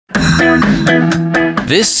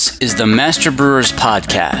This is the Master Brewers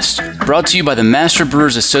Podcast, brought to you by the Master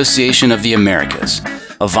Brewers Association of the Americas,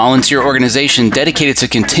 a volunteer organization dedicated to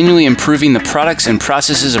continually improving the products and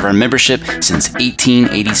processes of our membership since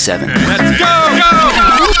 1887. Let's go!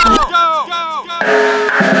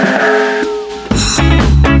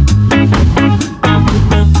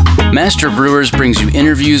 Master Brewers brings you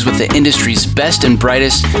interviews with the industry's best and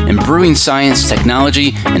brightest in brewing science,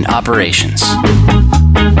 technology, and operations.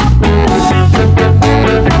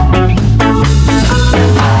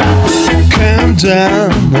 Calm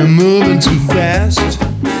down, I'm moving too fast.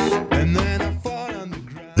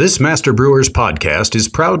 This Master Brewers podcast is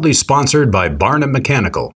proudly sponsored by Barnett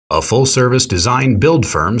Mechanical, a full-service design build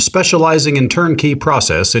firm specializing in turnkey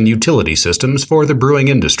process and utility systems for the brewing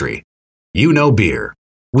industry. You know beer.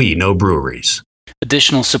 We know breweries.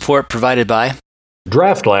 Additional support provided by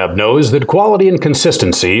Draft Lab knows that quality and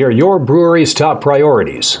consistency are your brewery's top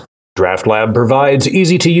priorities. Draft Lab provides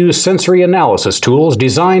easy-to-use sensory analysis tools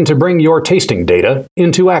designed to bring your tasting data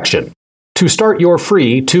into action. To start your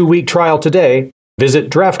free 2-week trial today, visit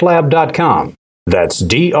draftlab.com. That's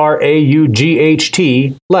DRAUGHT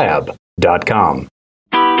lab.com.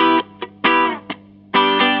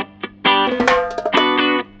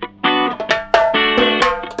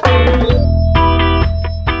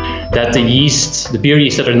 That the beer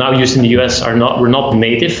yeasts that are now used in the US were not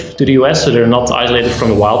native to the US, so they're not isolated from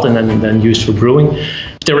the wild and then used for brewing.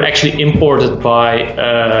 They were actually imported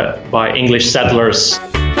by English settlers.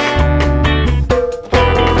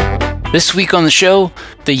 This week on the show,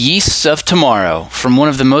 the yeasts of tomorrow from one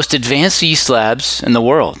of the most advanced yeast labs in the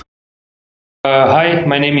world. Hi,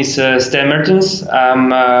 my name is Stijn Mertens.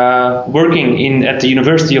 I'm working at the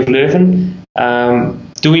University of Leuven,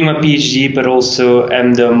 doing my PhD, but also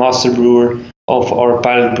am the master brewer of our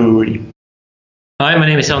pilot brewery. Hi, my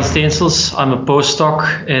name is Jan Steensels. I'm a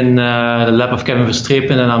postdoc in the lab of Kevin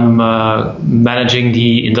Verstrepen, and I'm managing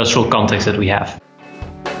the industrial context that we have.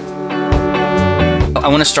 I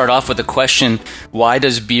want to start off with a question. Why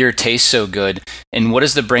does beer taste so good? And what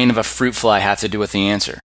does the brain of a fruit fly have to do with the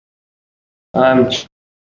answer?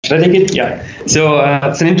 Should I take it? Yeah. So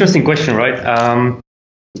it's an interesting question, right?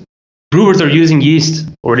 Brewers are using yeast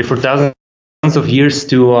already for thousands of years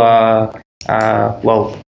to,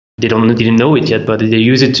 they didn't know it yet, but they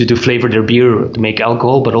use it to flavor their beer, to make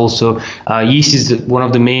alcohol, but also yeast is one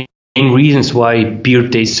of the main reasons why beer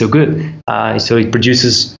tastes so good. So it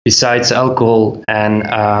produces, besides alcohol and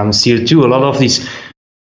CO2, a lot of these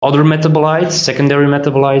other metabolites, secondary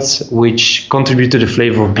metabolites, which contribute to the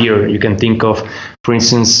flavor of beer. You can think of, for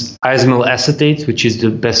instance, isomyl acetate, which is the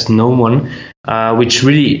best known one, which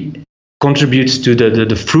really contributes to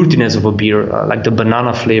the fruitiness of a beer, like the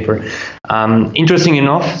banana flavor. Interesting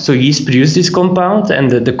enough, so yeast produce this compound, and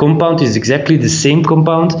the compound is exactly the same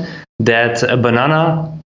compound that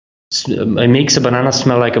makes a banana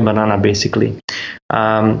smell like a banana, basically.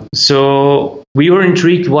 So we were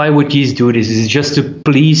intrigued, why would yeast do this? Is it just to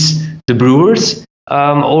please the brewers,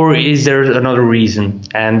 or is there another reason?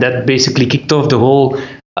 And that basically kicked off the whole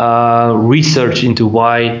research into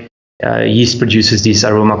why yeast produces these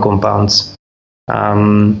aroma compounds.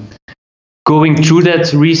 Going through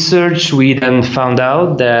that research, we then found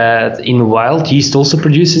out that in wild, yeast also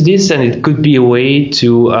produces this, and it could be a way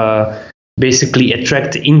to basically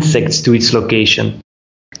attract insects to its location.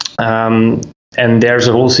 And there's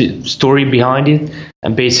a whole story behind it.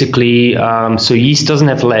 And basically, so yeast doesn't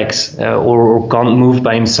have legs or can't move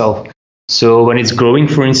by himself. So when it's growing,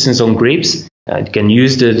 for instance, on grapes, it can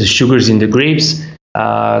use the sugars in the grapes,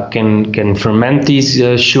 can ferment these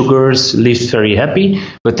sugars, lives very happy.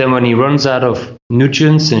 But then when he runs out of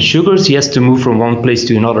nutrients and sugars, he has to move from one place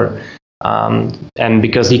to another. And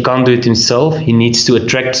because he can't do it himself, he needs to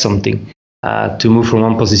attract something to move from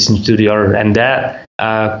one position to the other. And that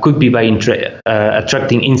could be by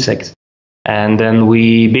attracting insects. And then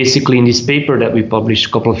we basically, in this paper that we published a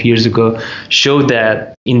couple of years ago, showed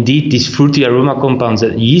that indeed these fruity aroma compounds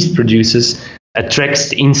that yeast produces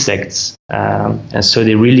attracts insects. And so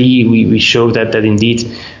we showed that indeed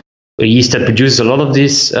a yeast that produces a lot of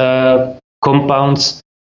these compounds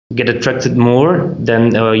get attracted more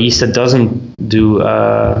than a yeast that doesn't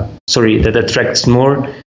that attracts more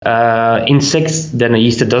insects than a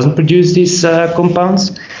yeast that doesn't produce these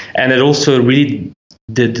compounds. And it also really,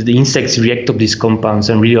 the insects react to these compounds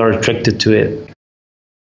and really are attracted to it.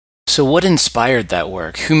 So what inspired that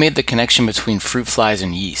work? Who made the connection between fruit flies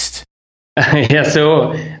and yeast? Yeah,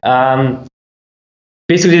 so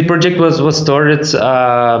basically the project was started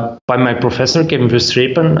by my professor, Kevin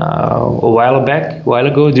Verstrepen, a while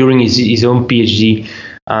ago during his own PhD.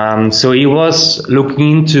 So he was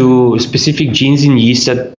looking into specific genes in yeast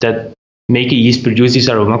that make a yeast produce these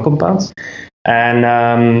aroma compounds.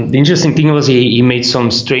 And the interesting thing was he made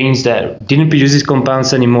some strains that didn't produce these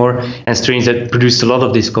compounds anymore and strains that produced a lot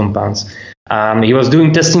of these compounds. He was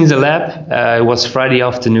doing testing in the lab. It was Friday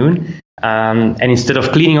afternoon. And instead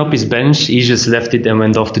of cleaning up his bench, he just left it and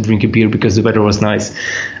went off to drink a beer because the weather was nice.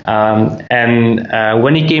 And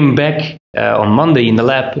when he came back on Monday in the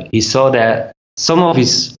lab, he saw that some of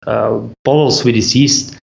his bottles with his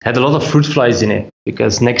yeast had a lot of fruit flies in it,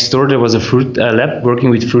 because next door there was a fruit lab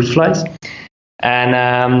working with fruit flies.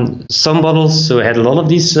 And some bottles had a lot of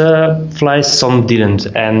these flies, some didn't.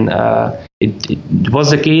 And it was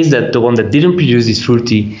the case that the one that didn't produce these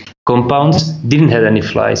fruity compounds didn't have any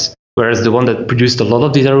flies, whereas the one that produced a lot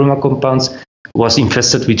of these aroma compounds was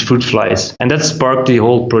infested with fruit flies. And that sparked the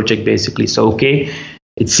whole project, basically. So,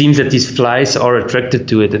 it seems that these flies are attracted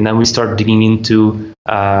to it. And then we start digging into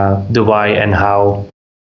the why and how.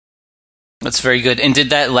 That's very good. And did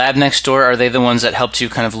that lab next door, are they the ones that helped you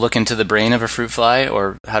kind of look into the brain of a fruit fly,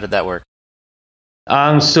 or how did that work?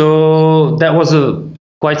 So that was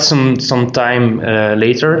quite some time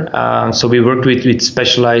later. So we worked with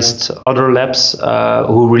specialized other labs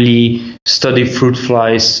who really study fruit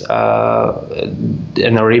flies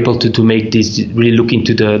and are able to make these, really look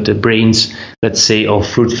into the brains, let's say, of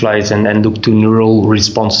fruit flies and look to neural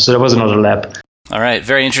responses. So that was another lab. All right,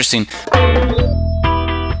 very interesting.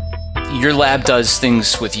 Your lab does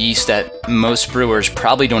things with yeast that most brewers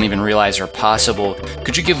probably don't even realize are possible.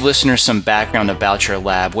 Could you give listeners some background about your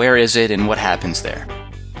lab? Where is it and what happens there?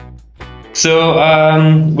 So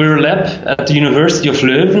we're a lab at the University of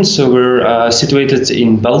Leuven. So we're situated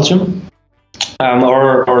in Belgium.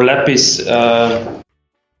 Our lab is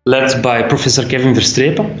led by Professor Kevin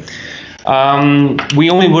Verstrepen.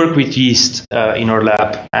 We only work with yeast in our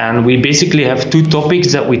lab, and we basically have two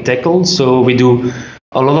topics that we tackle. So we do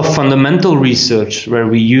a lot of fundamental research where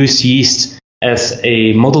we use yeast as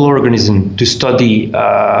a model organism to study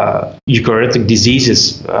eukaryotic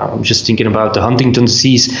diseases. I'm just thinking about the Huntington's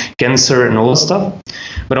disease, cancer, and all that stuff.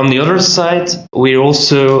 But on the other side, we're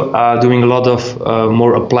also doing a lot of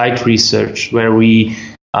more applied research where we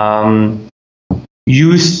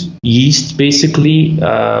use yeast, basically.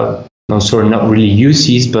 Not really use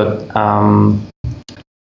yeast, but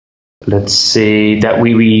let's say that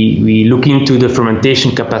we look into the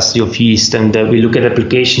fermentation capacity of yeast, and that we look at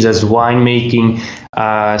applications as winemaking,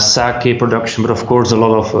 sake production, but of course a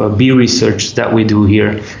lot of beer research that we do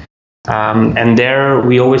here. And there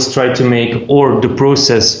we always try to make the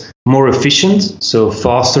process more efficient, so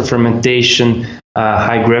faster fermentation,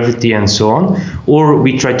 high gravity, and so on. Or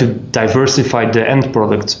we try to diversify the end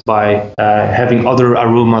product by having other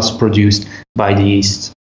aromas produced by the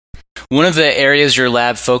yeast. One of the areas your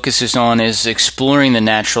lab focuses on is exploring the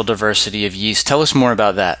natural diversity of yeast. Tell us more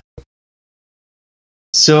about that.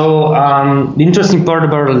 So the interesting part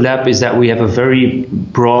about our lab is that we have a very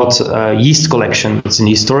broad yeast collection. It's an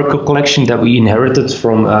historical collection that we inherited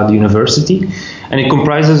from the university, and it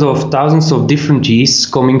comprises of thousands of different yeasts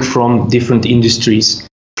coming from different industries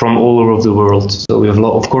from all over the world. So we have, a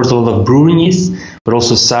lot of brewing yeast, but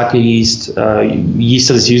also sake yeast, yeast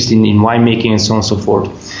that is used in winemaking, and so on and so forth.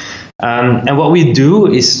 And what we do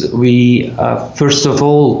is we, first of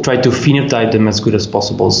all, try to phenotype them as good as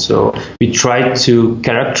possible. So we try to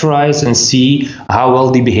characterize and see how well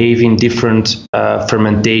they behave in different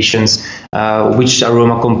fermentations, which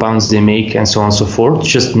aroma compounds they make, and so on and so forth,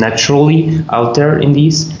 just naturally out there in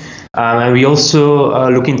these. And we also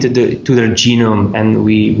look into their genome, and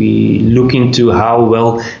we look into how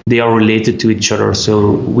well they are related to each other.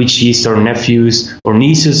 So which yeast are nephews or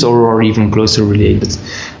nieces, or are even closer related.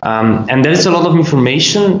 And there is a lot of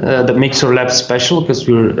information that makes our lab special, because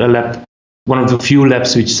we're a lab, one of the few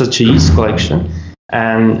labs with such a yeast collection,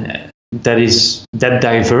 and that is that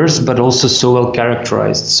diverse, but also so well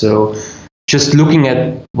characterized. So just looking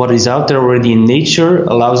at what is out there already in nature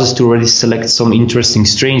allows us to already select some interesting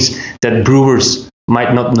strains that brewers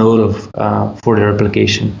might not know of for their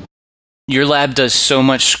application. Your lab does so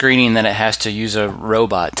much screening that it has to use a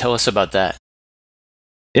robot. Tell us about that.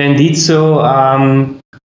 Indeed. So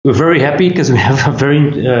we're very happy because we have a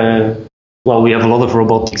very we have a lot of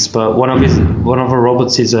robotics, but one of our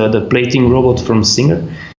robots is the plating robot from Singer,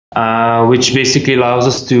 which basically allows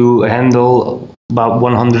us to handle about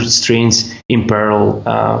 100 strains in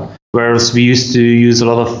parallel, whereas we used to use a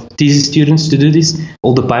lot of thesis students to do this.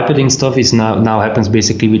 All the pipetting stuff is now happens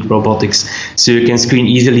basically with robotics, so you can screen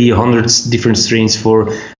easily 100 different strains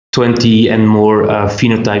for 20 and more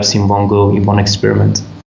phenotypes in one go, in one experiment.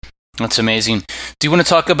 That's amazing. Do you want to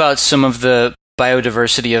talk about some of the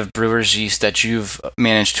biodiversity of brewers' yeast that you've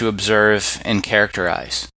managed to observe and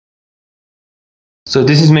characterize? So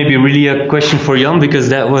this is maybe really a question for Jan, because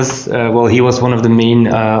that was, he was one of the main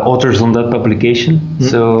authors on that publication.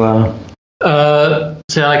 Mm-hmm.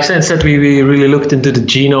 So like I said, we really looked into the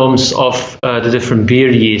genomes of the different beer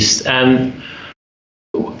yeast. And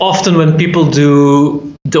often when people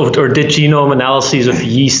do or did genome analyses of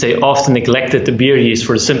yeast, they often neglected the beer yeast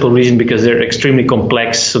for the simple reason because they're extremely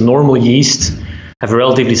complex. So normal yeast have a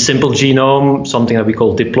relatively simple genome, something that we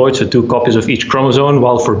call diploid, so 2 copies of each chromosome,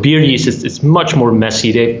 while for beer yeast it's much more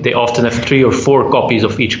messy. They often have 3 or 4 copies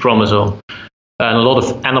of each chromosome. And a lot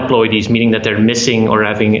of aneuploidies, meaning that they're missing or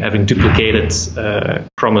having duplicated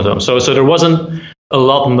chromosomes. So there wasn't a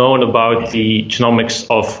lot known about the genomics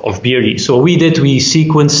of beer yeast. So what we did, we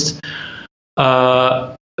sequenced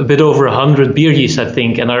a bit over 100 beer yeast, I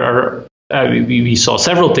think, and we saw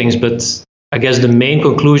several things, but I guess the main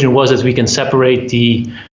conclusion was that we can separate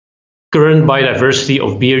the current biodiversity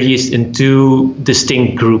of beer yeast in 2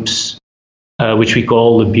 distinct groups, which we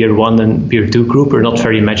call the beer 1 and beer 2 group. We're not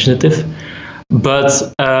very imaginative.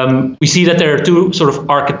 But we see that there are 2 sort of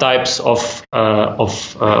archetypes of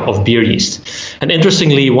beer yeast. And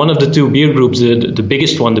interestingly, one of the 2 beer groups, the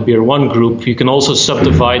biggest one, the beer 1 group, you can also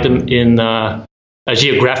subdivide them in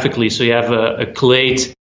geographically. So you have a clade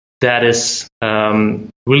that is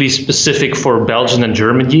really specific for Belgian and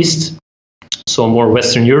German yeast, so more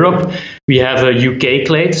Western Europe. We have a UK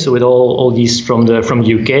clade, so with all yeast from the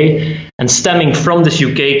UK. And stemming from this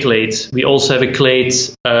UK clade, we also have a clade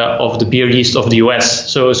of the beer yeast of the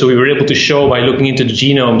US. So we were able to show by looking into the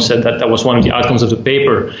genomes, and that was one of the outcomes of the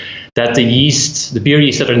paper, that the beer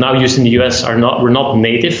yeast that are now used in the US were not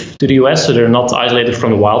native to the US, so they're not isolated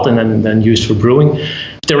from the wild and then used for brewing.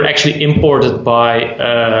 They were actually imported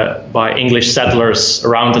by English settlers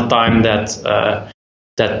around the time that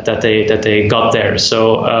they got there.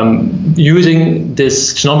 So using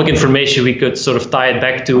this genomic information, we could sort of tie it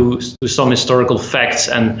back to some historical facts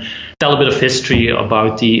and tell a bit of history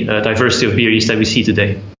about the diversity of beer yeast that we see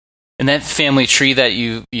today. And that family tree that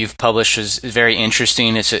you've published is very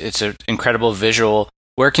interesting. It's an incredible visual.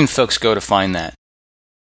 Where can folks go to find that?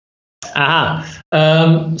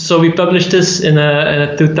 So we published this in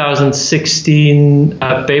a 2016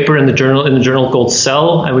 paper in the journal called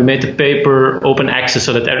Cell, and we made the paper open access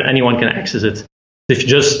so that anyone can access it.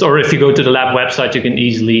 If you go to the lab website, you can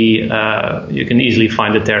easily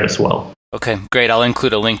find it there as well. Okay, great. I'll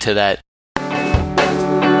include a link to that.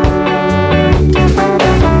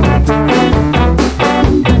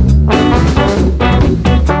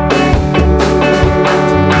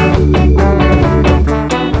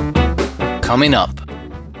 Coming up.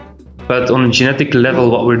 But on a genetic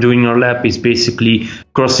level, what we're doing in our lab is basically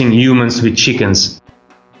crossing humans with chickens.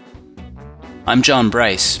 I'm John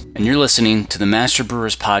Bryce, and you're listening to the Master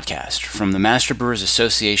Brewers Podcast from the Master Brewers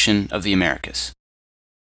Association of the Americas.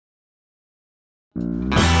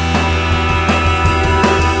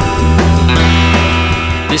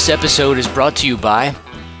 This episode is brought to you by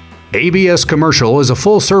ABS Commercial is a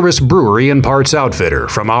full-service brewery and parts outfitter.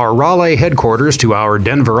 From our Raleigh headquarters to our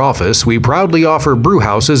Denver office, we proudly offer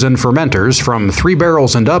brewhouses and fermenters from 3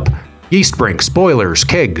 barrels and up, yeast brinks, boilers,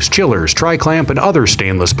 kegs, chillers, tri-clamp, and other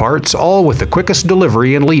stainless parts, all with the quickest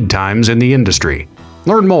delivery and lead times in the industry.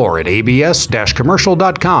 Learn more at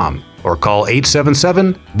abs-commercial.com or call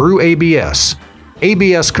 877-BREW-ABS.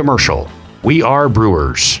 ABS Commercial. We are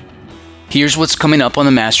brewers. Here's what's coming up on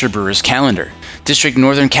the Master Brewers calendar. District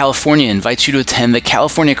Northern California invites you to attend the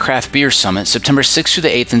California Craft Beer Summit September 6th through the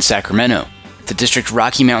 8th in Sacramento. The District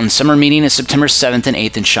Rocky Mountain Summer Meeting is September 7th and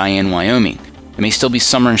 8th in Cheyenne, Wyoming. It may still be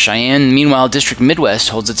summer in Cheyenne. Meanwhile, District Midwest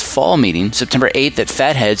holds its fall meeting September 8th at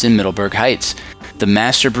Fatheads in Middleburg Heights. The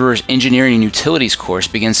Master Brewers Engineering and Utilities course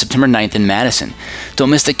begins September 9th in Madison.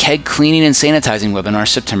 Don't miss the keg cleaning and sanitizing webinar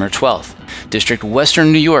September 12th. District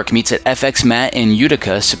Western New York meets at FX Mat in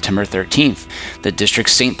Utica September 13th. The District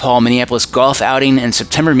St. Paul Minneapolis Golf Outing and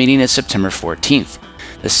September meeting is September 14th.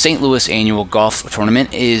 The St. Louis Annual Golf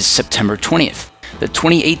Tournament is September 20th. The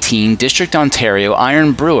 2018 District Ontario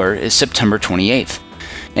Iron Brewer is September 28th.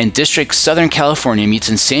 And District Southern California meets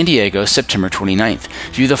in San Diego September 29th.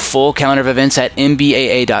 View the full calendar of events at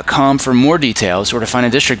mbaa.com for more details or to find a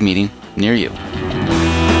district meeting near you.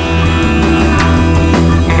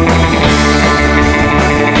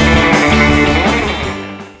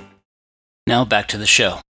 Now back to the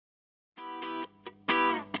show.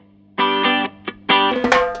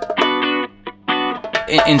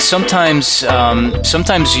 And sometimes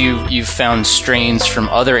you've found strains from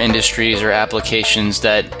other industries or applications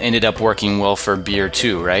that ended up working well for beer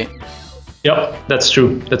too, right? Yeah, that's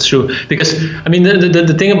true. That's true. Because I mean,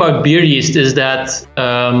 the thing about beer yeast is that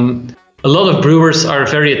a lot of brewers are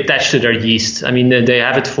very attached to their yeast. I mean, they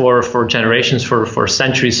have it for generations, for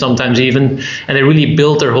centuries, sometimes even, and they really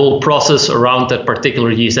build their whole process around that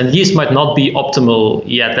particular yeast. And yeast might not be optimal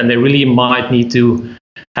yet, and they really might need to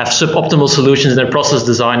have suboptimal solutions in their process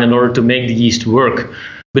design in order to make the yeast work.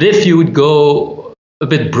 But if you would go a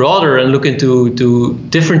bit broader and look into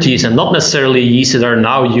different yeasts, and not necessarily yeasts that are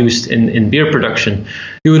now used in beer production,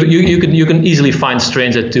 you can easily find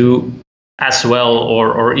strains that do as well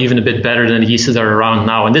or even a bit better than the yeasts that are around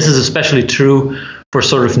now. And this is especially true for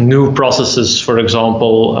sort of new processes, for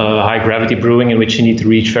example, high gravity brewing, in which you need to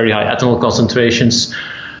reach very high ethanol concentrations,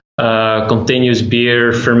 continuous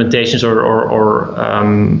beer fermentations or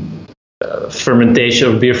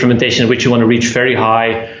fermentation or beer fermentation in which you want to reach very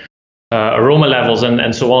high aroma levels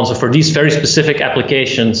and so on. So for these very specific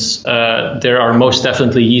applications, there are most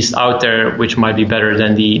definitely yeast out there which might be better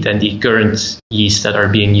than the current yeast that are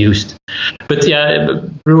being used. But yeah,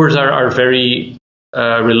 brewers are very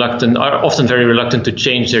often very reluctant to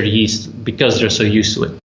change their yeast because they're so used to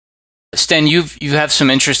it. Sten, you have some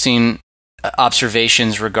interesting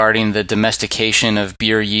observations regarding the domestication of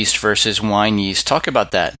beer yeast versus wine yeast. Talk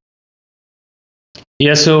about that.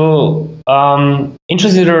 Yeah, so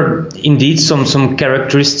interesting, there are indeed some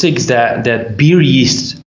characteristics that beer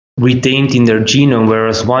yeast retained in their genome,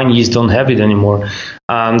 whereas wine yeast don't have it anymore.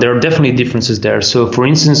 There are definitely differences there. So, for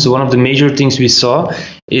instance, one of the major things we saw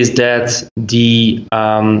is that the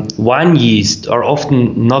wine yeast are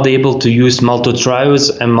often not able to use maltodextrose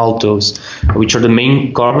and maltose, which are the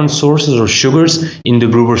main carbon sources or sugars in the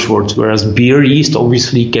brewer's wort, whereas beer yeast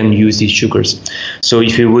obviously can use these sugars. So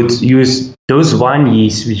if you would use those wine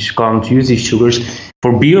yeasts which can't use these sugars,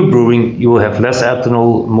 for beer brewing, you will have less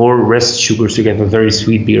ethanol, more rest sugars to get a very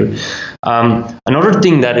sweet beer. Another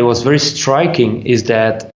thing that it was very striking is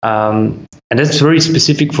that, and that's very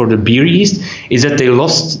specific for the beer yeast, is that they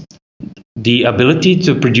lost the ability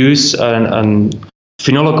to produce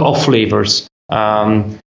phenolic off flavors.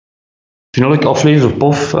 Phenolic off flavors or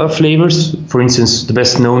POF flavors, for instance, the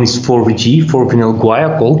best known is 4-VG, 4-vinyl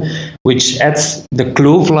guaiacol, which adds the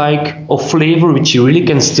clove-like off flavor, which you really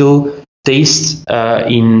can still taste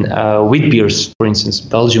in wheat beers, for instance,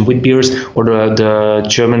 Belgian wheat beers or the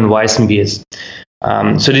German Weissen beers.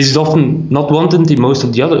 So this is often not wanted in most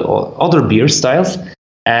of the other beer styles.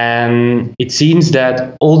 And it seems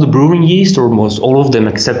that all the brewing yeast, or almost all of them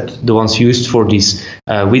except the ones used for these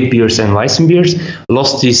wheat beers and Weissen beers,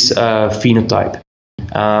 lost this phenotype.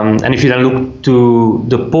 And if you then look to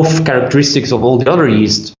the POF characteristics of all the other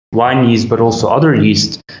yeast, wine yeast, but also other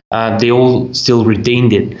yeast, they all still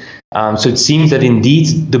retained it. So it seems that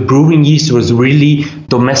indeed the brewing yeast was really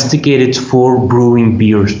domesticated for brewing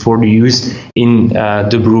beers, for the use in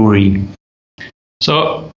the brewery.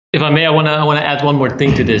 So, if I may, I want to add one more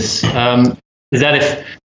thing to this. Is that if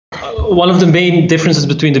one of the main differences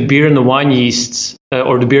between the beer and the wine yeast,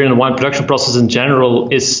 or the beer and the wine production process in general,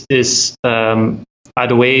 is the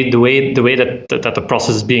way that the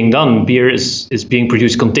process is being done. Beer is being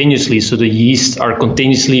produced continuously, so the yeast are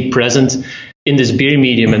continuously present in this beer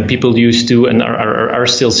medium, and people used to and are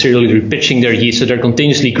still serially repitching their yeast, so they're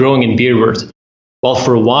continuously growing in beer wort. While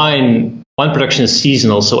for wine production is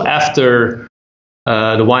seasonal, so after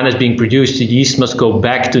the wine is being produced, the yeast must go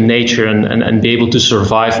back to nature and be able to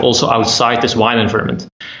survive also outside this wine environment.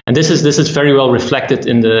 And this is very well reflected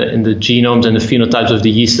in the genomes and the phenotypes of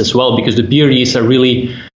the yeast as well, because the beer yeasts are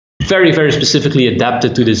really very, very specifically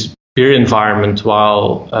adapted to this beer environment,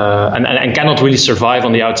 while and cannot really survive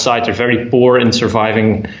on the outside. They're very poor in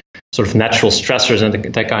surviving sort of natural stressors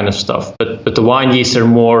and that kind of stuff. But the wine yeasts are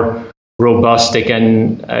more robust. They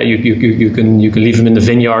can you can leave them in the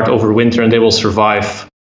vineyard over winter and they will survive.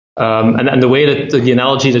 And the way that the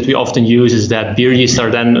analogy that we often use is that beer yeasts are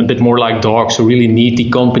then a bit more like dogs, who really need the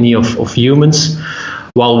company of humans,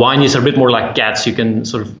 while wine yeasts are a bit more like cats. You can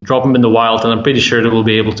sort of drop them in the wild and I'm pretty sure they will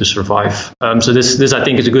be able to survive. So this I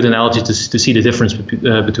think is a good analogy to see the difference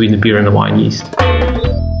between the beer and the wine yeast.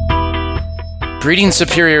 Breeding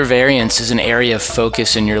superior variants is an area of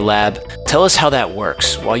focus in your lab. Tell us how that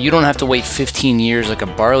works. While you don't have to wait 15 years like a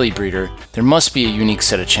barley breeder, there must be a unique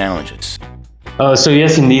set of challenges. So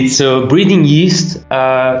yes, indeed. So breeding yeast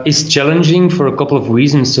is challenging for a couple of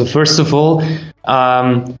reasons. So first of all,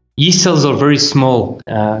 yeast cells are very small.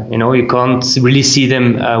 You can't really see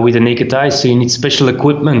them with the naked eye, so you need special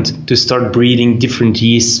equipment to start breeding different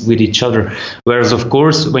yeasts with each other. Whereas, of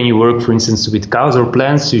course, when you work, for instance, with cows or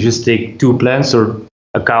plants, you just take two plants or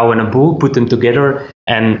a cow and a bull, put them together,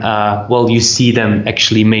 and you see them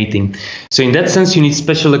actually mating. So in that sense, you need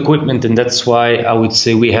special equipment, and that's why I would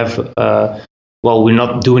say we have. We're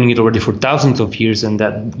not doing it already for thousands of years, and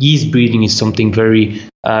that yeast breeding is something very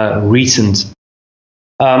recent.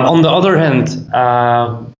 On the other hand,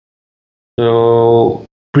 so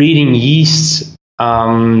breeding yeasts,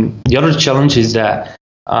 the other challenge is that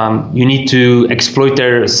you need to exploit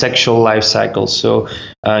their sexual life cycle. So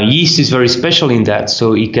yeast is very special in that.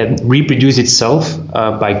 So it can reproduce itself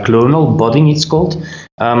by clonal budding, it's called,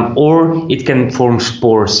 or it can form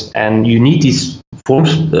spores. And you need this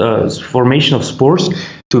formation of spores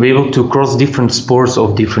to be able to cross different spores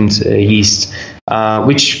of different yeast,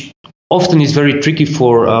 which often is very tricky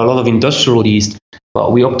for a lot of industrial yeast.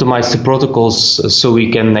 But we optimize the protocols so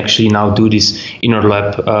we can actually now do this in our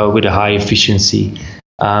lab with a high efficiency.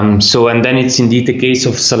 And then it's indeed a case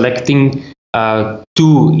of selecting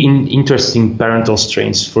two interesting parental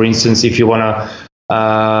strains. For instance, if you want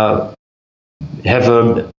to have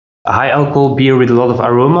a high alcohol beer with a lot of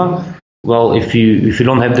aroma, well, if you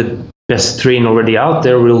don't have the best strain already out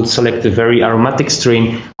there, we'll select a very aromatic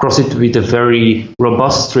strain, cross it with a very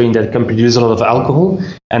robust strain that can produce a lot of alcohol,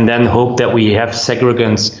 and then hope that we have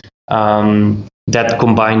segregants that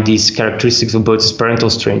combine these characteristics of both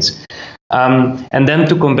parental strains. And then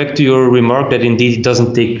to come back to your remark that indeed it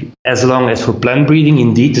doesn't take as long as for plant breeding,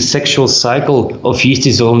 indeed the sexual cycle of yeast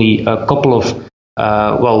is only a couple of,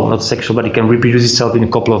 not sexual, but it can reproduce itself in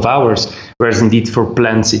a couple of hours, whereas indeed for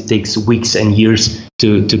plants it takes weeks and years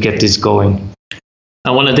to get this going.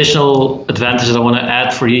 And one additional advantage that I want to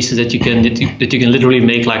add for yeast is that you can literally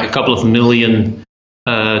make like a couple of million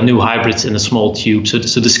new hybrids in a small tube. So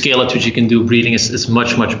the scale at which you can do breeding is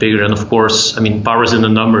much, much bigger. And of course, I mean, power is in the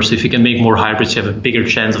numbers. So if you can make more hybrids, you have a bigger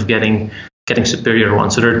chance of getting superior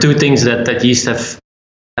ones. So there are two things that yeast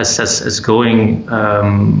has going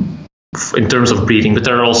in terms of breeding, but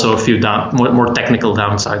there are also a few more technical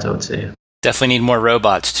downsides, I would say. Definitely need more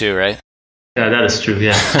robots too, right? Yeah, that is true,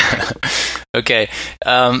 yeah. Okay.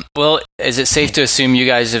 Well, is it safe to assume you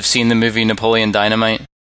guys have seen the movie Napoleon Dynamite?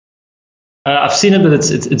 I've seen it, but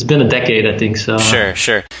it's been a decade, I think. So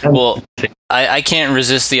Sure. Well, I can't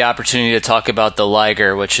resist the opportunity to talk about the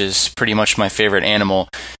liger, which is pretty much my favorite animal.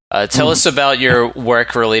 Tell us about your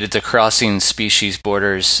work related to crossing species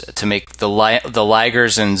borders to make the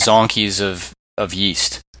ligers and zonkies of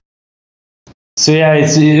yeast. So yeah,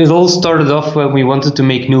 it all started off when we wanted to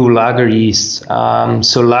make new lager yeasts.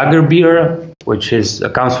 So lager beer, which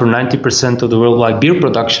accounts for 90% of the worldwide beer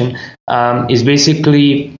production, is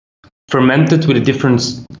basically fermented with a different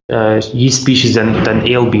yeast species than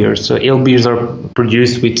ale beers. So ale beers are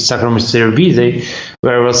produced with Saccharomyces cerevisiae,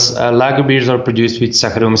 whereas lager beers are produced with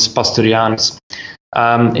Saccharomyces pastorianus.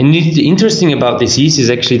 And the interesting about this yeast is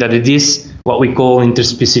actually that it is what we call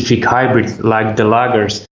interspecific hybrid, like the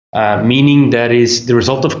lagers, meaning that is the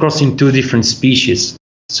result of crossing two different species.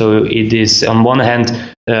 So it is, on one hand,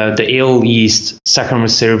 the ale yeast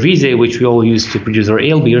Saccharomyces cerevisiae, which we all use to produce our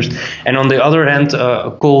ale beers, and on the other hand,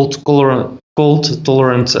 a cold-tolerant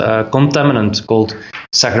contaminant called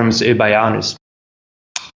Saccharomyces eubayanus.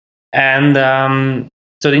 And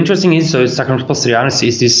so the interesting is, so Saccharomyces pastorianus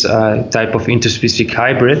is this type of interspecific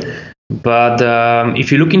hybrid. But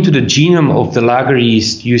if you look into the genome of the lager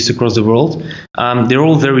yeast used across the world, they're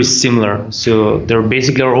all very similar. So there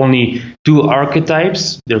basically are only two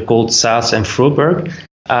archetypes. They're called Saas and Froberg.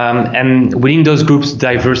 And within those groups,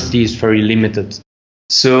 diversity is very limited.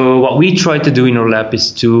 So what we try to do in our lab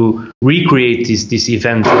is to recreate this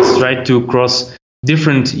event. Let's try to cross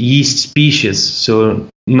different yeast species. So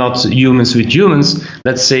not humans with humans,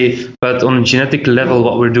 let's say, but on a genetic level,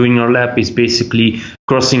 what we're doing in our lab is basically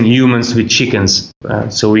crossing humans with chickens.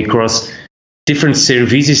 So we cross different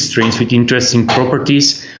Cerevisiae strains with interesting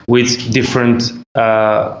properties with different,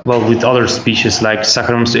 with other species like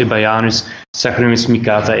Saccharomyces eubayanus, Saccharomyces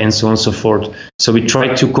micata, and so on and so forth. So we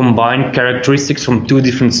try to combine characteristics from two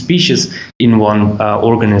different species in one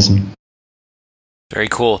organism. Very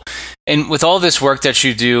cool. And with all this work that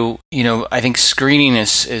you do, I think screening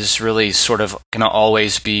is really sort of going to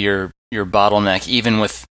always be your bottleneck, even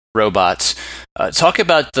with robots. Talk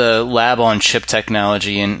about the lab-on-chip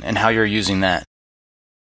technology and how you're using that.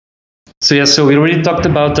 So we already talked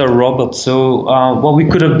about our robot. So what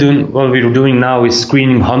we're doing now is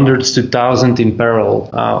screening hundreds to thousands in parallel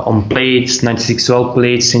on plates, 96 well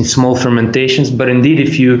plates in small fermentations. But indeed,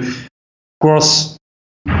 if you cross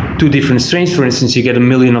two different strains, for instance, you get 1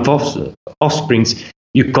 million of offsprings.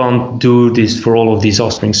 You can't do this for all of these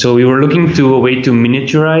offspring. So we were looking to a way to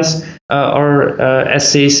miniaturize our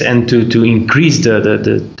assays and to increase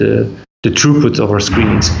the throughput of our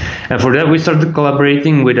screenings. And for that, we started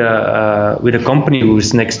collaborating with a company who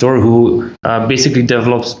is next door, who basically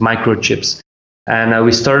develops microchips. And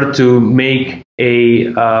we started to make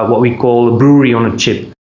what we call a brewery on a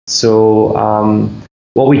chip. So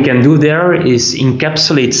what we can do there is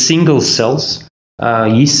encapsulate single cells,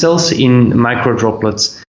 yeast cells, in micro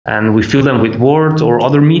droplets. And we fill them with wort or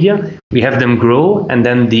other media. We have them grow, and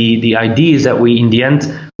then the idea is that we, in the end,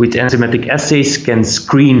 with enzymatic assays, can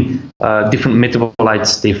screen different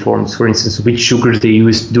metabolites they form. For instance, which sugars they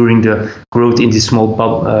use during the growth in these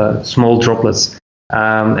small droplets.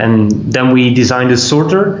 And then we designed a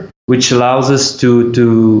sorter, which allows us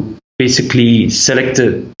to basically select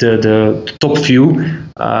the top few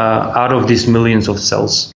out of these millions of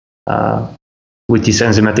cells with these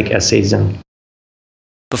enzymatic assays then.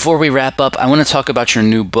 Before we wrap up, I want to talk about your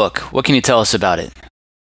new book. What can you tell us about it?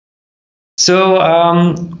 So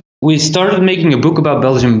we started making a book about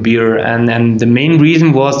Belgian beer, and the main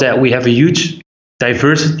reason was that we have a huge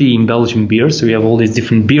diversity in Belgian beer. So we have all these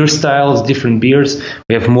different beer styles, different beers.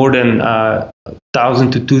 We have more than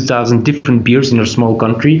 1,000 to 2,000 different beers in our small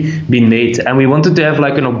country being made, and we wanted to have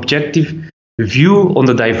like an objective view on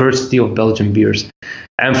the diversity of Belgian beers.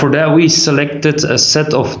 And for that, we selected a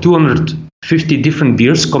set of 250 different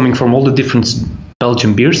beers coming from all the different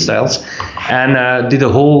Belgian beer styles, and did a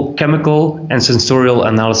whole chemical and sensorial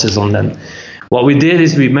analysis on them. What we did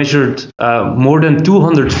is we measured more than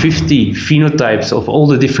 250 phenotypes of all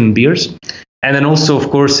the different beers, and then also,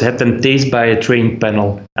 of course, had them tasted by a trained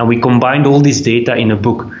panel. And we combined all this data in a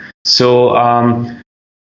book. So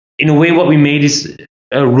in a way, what we made is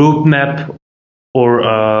a roadmap, or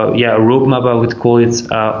a roadmap, I would call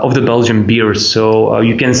it, of the Belgian beers. So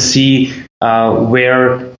you can see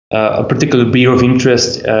where a particular beer of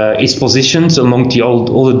interest is positioned among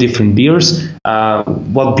all the different beers,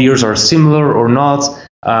 what beers are similar or not,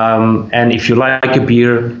 and if you like a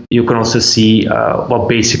beer, you can also see what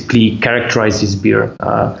basically characterizes beer,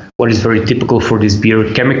 what is very typical for this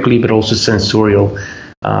beer chemically, but also sensorial.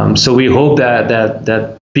 So we hope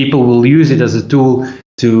that people will use it as a tool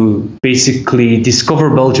to basically discover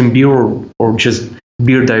Belgian beer, or just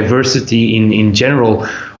beer diversity in general.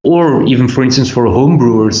 Or even, for instance, for home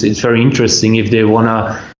brewers, it's very interesting if they want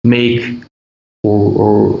to make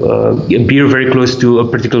a beer very close to a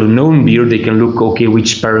particular known beer. They can look, okay,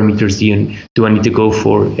 which parameters do I need to go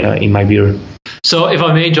for in my beer? So if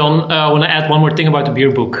I may, John, I want to add one more thing about the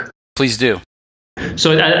beer book. Please do.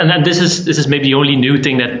 So, and this is maybe the only new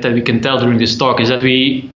thing that we can tell during this talk, is that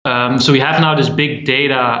we have now this big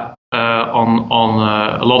data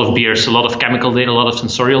on a lot of beers, a lot of chemical data, a lot of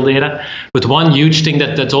sensorial data. But one huge thing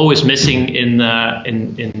that's always missing in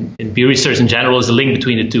beer research in general is the link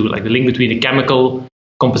between the two, like the link between the chemical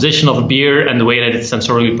composition of a beer and the way that it's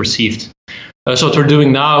sensorially perceived. So what we're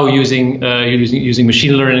doing now, using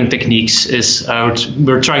machine learning techniques, is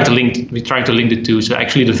we're trying to link the two. So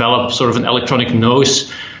actually develop sort of an electronic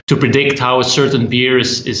nose to predict how a certain beer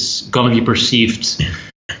is going to be perceived.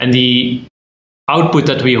 And the output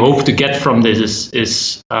that we hope to get from this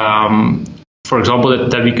is for example,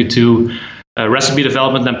 that we could do recipe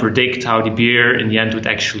development and predict how the beer in the end would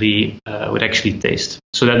actually taste.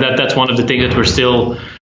 So that's one of the things that we're still.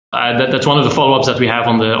 That's one of the follow-ups that we have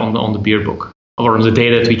on the beer book, or on the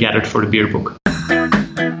data that we gathered for the beer book.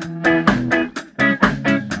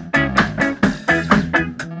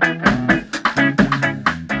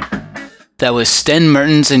 That was Sten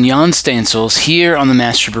Mertens and Jan Stansels here on the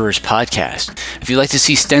Master Brewers podcast. If you'd like to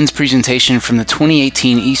see Sten's presentation from the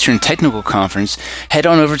 2018 Eastern Technical Conference, head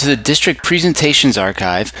on over to the District Presentations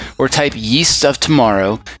Archive or type Yeasts of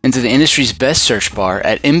Tomorrow into the industry's best search bar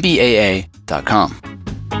at mbaa.com.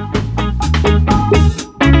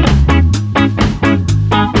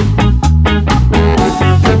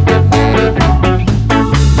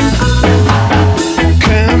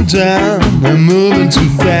 Calm down, I'm moving too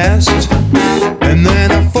fast.